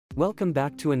Welcome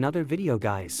back to another video,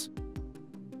 guys.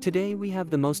 Today we have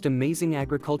the most amazing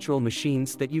agricultural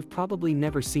machines that you've probably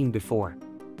never seen before.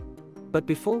 But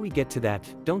before we get to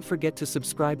that, don't forget to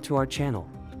subscribe to our channel.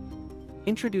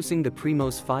 Introducing the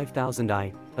Primos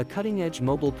 5000i, a cutting-edge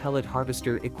mobile pellet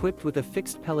harvester equipped with a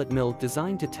fixed pellet mill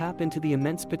designed to tap into the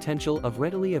immense potential of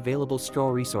readily available straw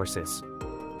resources.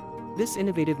 This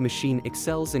innovative machine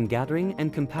excels in gathering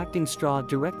and compacting straw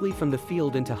directly from the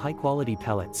field into high-quality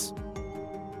pellets.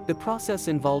 The process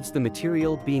involves the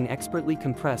material being expertly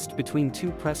compressed between two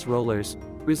press rollers,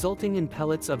 resulting in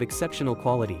pellets of exceptional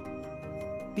quality.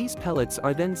 These pellets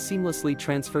are then seamlessly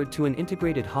transferred to an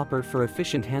integrated hopper for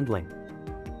efficient handling.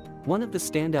 One of the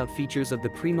standout features of the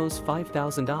Primos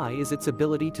 5000i is its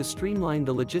ability to streamline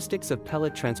the logistics of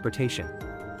pellet transportation.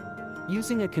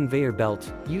 Using a conveyor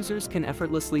belt, users can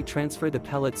effortlessly transfer the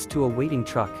pellets to a waiting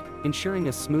truck, ensuring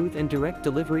a smooth and direct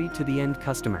delivery to the end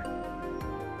customer.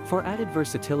 For added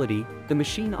versatility, the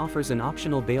machine offers an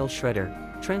optional bale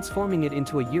shredder, transforming it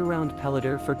into a year-round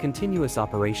pelleter for continuous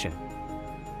operation.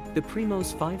 The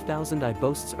Primos 5000i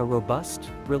boasts a robust,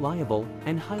 reliable,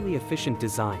 and highly efficient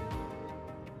design.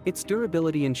 Its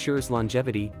durability ensures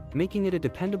longevity, making it a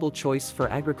dependable choice for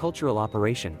agricultural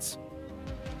operations.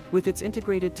 With its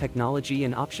integrated technology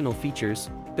and optional features,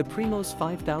 the Primos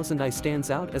 5000i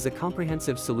stands out as a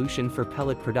comprehensive solution for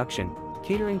pellet production,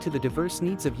 catering to the diverse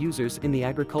needs of users in the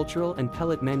agricultural and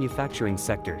pellet manufacturing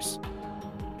sectors.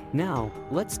 Now,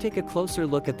 let's take a closer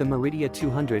look at the Meridia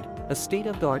 200, a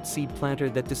state-of-the-art seed planter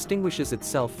that distinguishes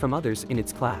itself from others in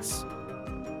its class.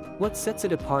 What sets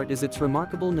it apart is its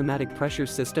remarkable pneumatic pressure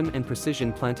system and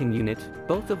precision planting unit,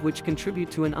 both of which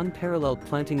contribute to an unparalleled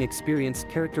planting experience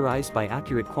characterized by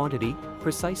accurate quantity,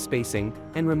 precise spacing,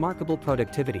 and remarkable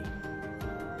productivity.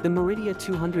 The Meridia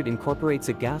 200 incorporates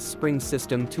a gas spring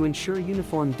system to ensure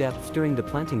uniform depth during the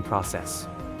planting process.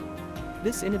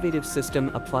 This innovative system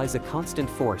applies a constant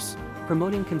force,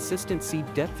 promoting consistent seed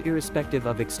depth irrespective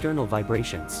of external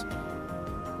vibrations.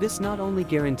 This not only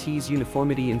guarantees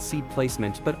uniformity in seed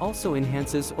placement but also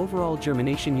enhances overall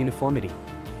germination uniformity.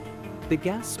 The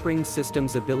gas spring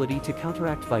system's ability to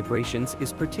counteract vibrations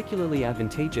is particularly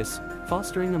advantageous,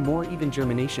 fostering a more even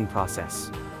germination process.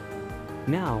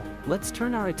 Now, let's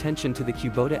turn our attention to the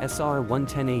Kubota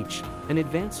SR110H, an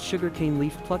advanced sugarcane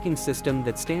leaf plucking system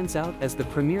that stands out as the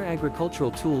premier agricultural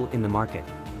tool in the market.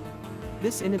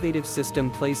 This innovative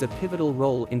system plays a pivotal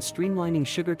role in streamlining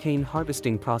sugarcane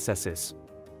harvesting processes.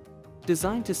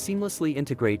 Designed to seamlessly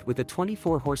integrate with a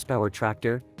 24-horsepower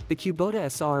tractor, the Kubota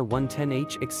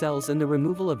SR110H excels in the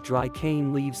removal of dry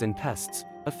cane leaves and pests,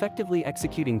 effectively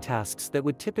executing tasks that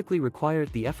would typically require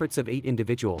the efforts of 8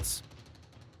 individuals.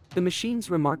 The machine's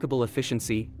remarkable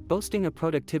efficiency, boasting a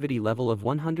productivity level of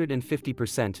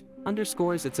 150%,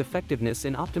 underscores its effectiveness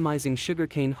in optimizing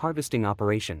sugarcane harvesting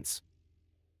operations.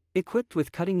 Equipped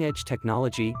with cutting-edge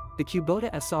technology, the Kubota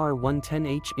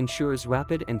SR110H ensures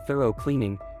rapid and thorough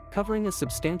cleaning, covering a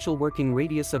substantial working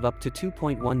radius of up to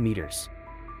 2.1 meters.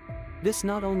 This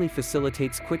not only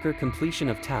facilitates quicker completion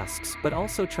of tasks but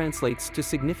also translates to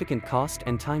significant cost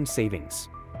and time savings.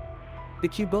 The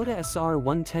Kubota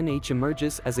SR110H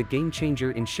emerges as a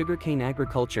game-changer in sugarcane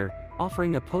agriculture,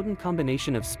 offering a potent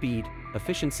combination of speed,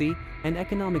 efficiency, and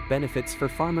economic benefits for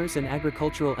farmers and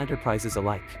agricultural enterprises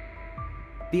alike.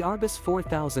 The Arbus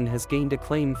 4000 has gained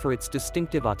acclaim for its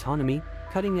distinctive autonomy,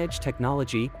 cutting-edge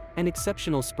technology, and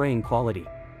exceptional spraying quality.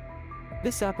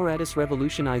 This apparatus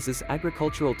revolutionizes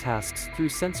agricultural tasks through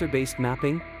sensor-based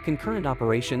mapping, concurrent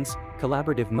operations,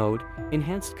 collaborative mode,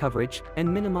 enhanced coverage,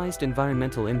 and minimized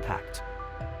environmental impact.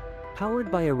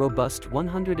 Powered by a robust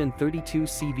 132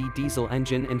 CV diesel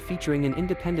engine and featuring an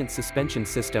independent suspension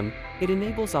system, it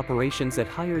enables operations at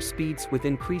higher speeds with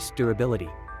increased durability.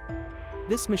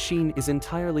 This machine is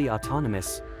entirely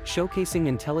autonomous, showcasing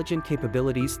intelligent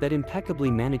capabilities that impeccably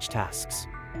manage tasks.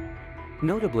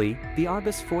 Notably, the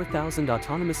Arbus 4000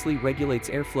 autonomously regulates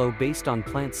airflow based on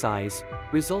plant size,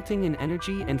 resulting in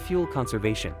energy and fuel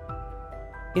conservation.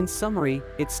 In summary,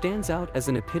 it stands out as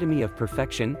an epitome of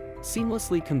perfection,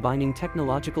 seamlessly combining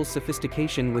technological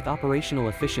sophistication with operational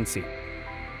efficiency.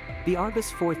 The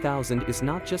Arbus 4000 is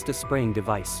not just a spraying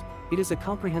device, it is a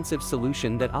comprehensive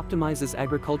solution that optimizes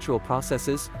agricultural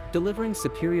processes, delivering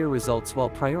superior results while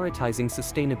prioritizing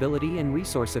sustainability and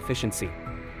resource efficiency.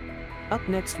 Up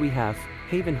next we have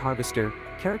Haven Harvester,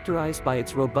 characterized by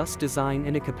its robust design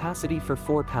and a capacity for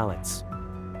 4 pallets.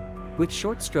 With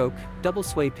short-stroke,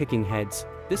 double-sway picking heads,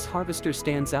 this harvester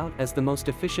stands out as the most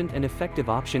efficient and effective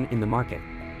option in the market.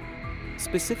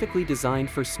 Specifically designed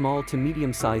for small to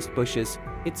medium-sized bushes,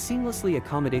 it seamlessly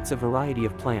accommodates a variety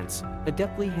of plants,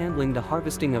 adeptly handling the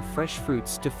harvesting of fresh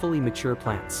fruits to fully mature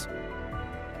plants.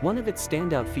 One of its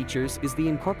standout features is the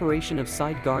incorporation of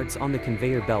side guards on the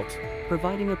conveyor belt,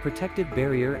 providing a protective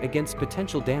barrier against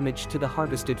potential damage to the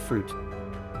harvested fruit.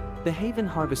 The Haven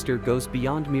Harvester goes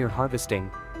beyond mere harvesting.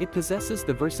 It possesses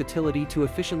the versatility to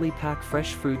efficiently pack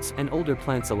fresh fruits and older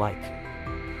plants alike.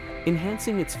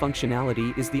 Enhancing its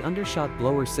functionality is the undershot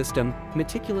blower system,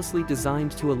 meticulously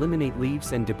designed to eliminate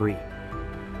leaves and debris.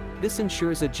 This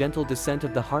ensures a gentle descent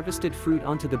of the harvested fruit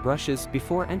onto the brushes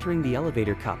before entering the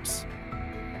elevator cups.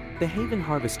 The Haven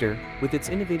Harvester, with its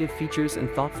innovative features and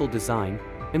thoughtful design,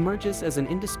 emerges as an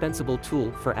indispensable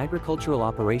tool for agricultural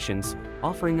operations,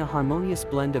 offering a harmonious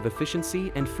blend of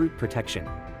efficiency and fruit protection.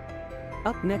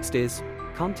 Up next is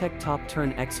FarmTech Top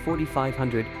Turn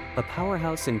X4500, a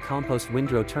powerhouse in compost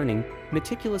windrow turning,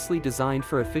 meticulously designed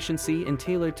for efficiency and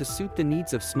tailored to suit the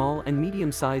needs of small and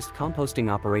medium-sized composting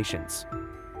operations.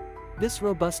 This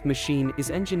robust machine is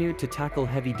engineered to tackle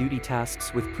heavy-duty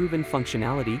tasks with proven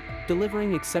functionality,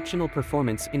 delivering exceptional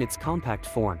performance in its compact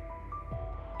form.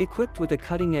 Equipped with a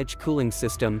cutting-edge cooling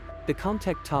system, the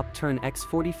FarmTech Top Turn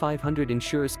X4500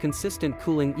 ensures consistent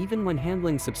cooling even when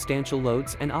handling substantial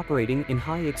loads and operating in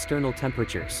high external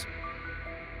temperatures.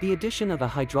 The addition of a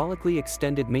hydraulically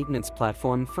extended maintenance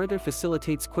platform further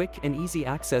facilitates quick and easy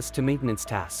access to maintenance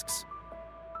tasks.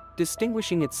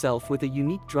 Distinguishing itself with a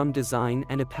unique drum design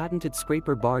and a patented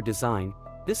scraper bar design,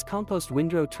 this compost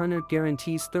windrow turner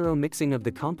guarantees thorough mixing of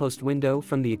the compost window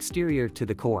from the exterior to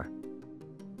the core.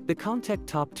 The FarmTech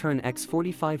Top Turn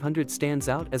X4500 stands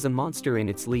out as a monster in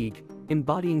its league,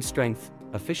 embodying strength,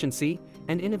 efficiency,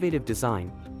 and innovative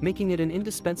design, making it an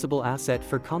indispensable asset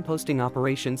for composting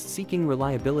operations seeking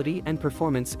reliability and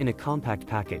performance in a compact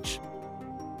package.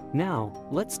 Now,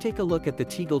 let's take a look at the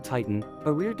Teagle Titan,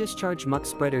 a rear discharge muck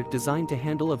spreader designed to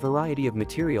handle a variety of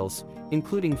materials,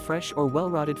 including fresh or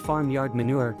well-rotted farmyard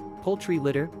manure, poultry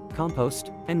litter, compost,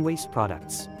 and waste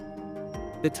products.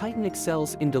 The Titan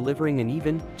excels in delivering an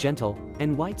even, gentle,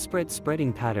 and widespread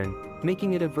spreading pattern,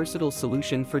 making it a versatile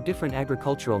solution for different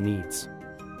agricultural needs.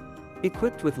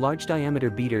 Equipped with large-diameter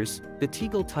beaters, the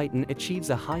Teagle Titan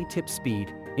achieves a high tip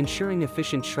speed, ensuring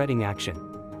efficient shredding action.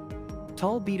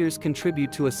 Tall beaters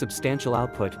contribute to a substantial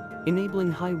output,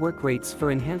 enabling high work rates for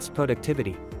enhanced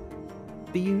productivity.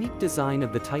 The unique design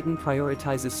of the Titan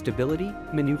prioritizes stability,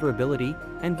 maneuverability,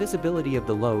 and visibility of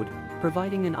the load,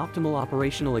 providing an optimal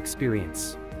operational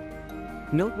experience.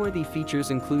 Noteworthy features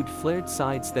include flared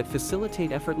sides that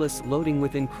facilitate effortless loading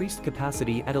with increased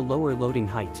capacity at a lower loading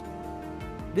height.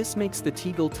 This makes the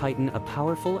Teagle Titan a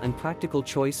powerful and practical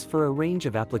choice for a range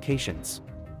of applications.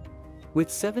 With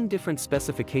 7 different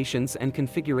specifications and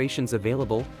configurations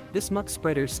available, this muck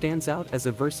spreader stands out as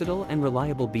a versatile and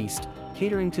reliable beast,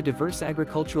 catering to diverse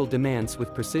agricultural demands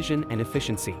with precision and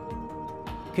efficiency.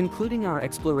 Concluding our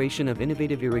exploration of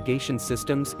innovative irrigation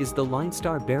systems is the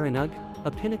Linestar Baranug,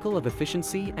 a pinnacle of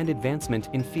efficiency and advancement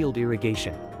in field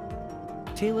irrigation.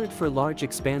 Tailored for large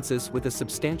expanses with a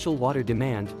substantial water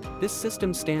demand, this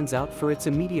system stands out for its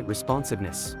immediate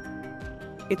responsiveness.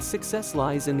 Its success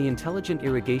lies in the intelligent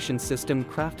irrigation system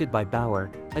crafted by Bauer,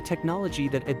 a technology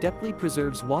that adeptly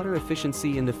preserves water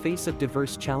efficiency in the face of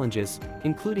diverse challenges,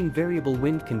 including variable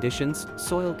wind conditions,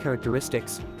 soil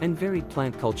characteristics, and varied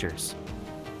plant cultures.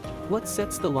 What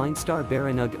sets the Linestar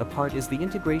Baranug apart is the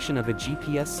integration of a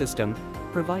GPS system,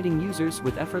 providing users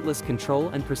with effortless control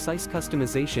and precise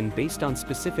customization based on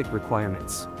specific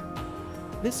requirements.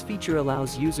 This feature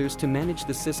allows users to manage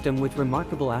the system with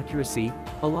remarkable accuracy,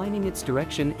 aligning its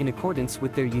direction in accordance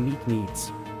with their unique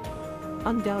needs.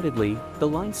 Undoubtedly, the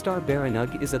Linestar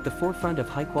Baranug is at the forefront of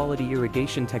high-quality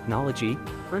irrigation technology,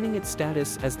 earning its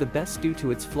status as the best due to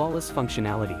its flawless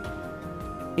functionality.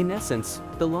 In essence,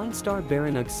 the Linestar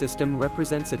Baranug system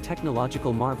represents a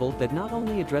technological marvel that not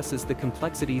only addresses the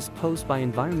complexities posed by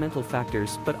environmental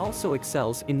factors but also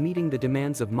excels in meeting the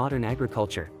demands of modern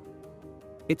agriculture.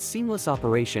 Its seamless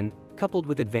operation, coupled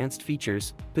with advanced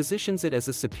features, positions it as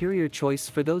a superior choice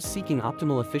for those seeking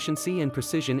optimal efficiency and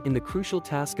precision in the crucial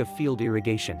task of field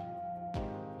irrigation.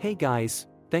 Hey guys,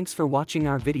 thanks for watching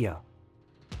our video.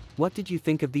 What did you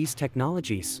think of these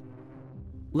technologies?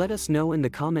 Let us know in the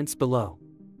comments below.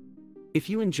 If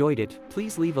you enjoyed it,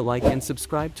 please leave a like and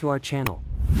subscribe to our channel.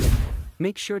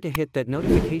 Make sure to hit that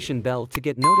notification bell to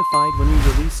get notified when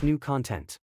we release new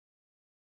content.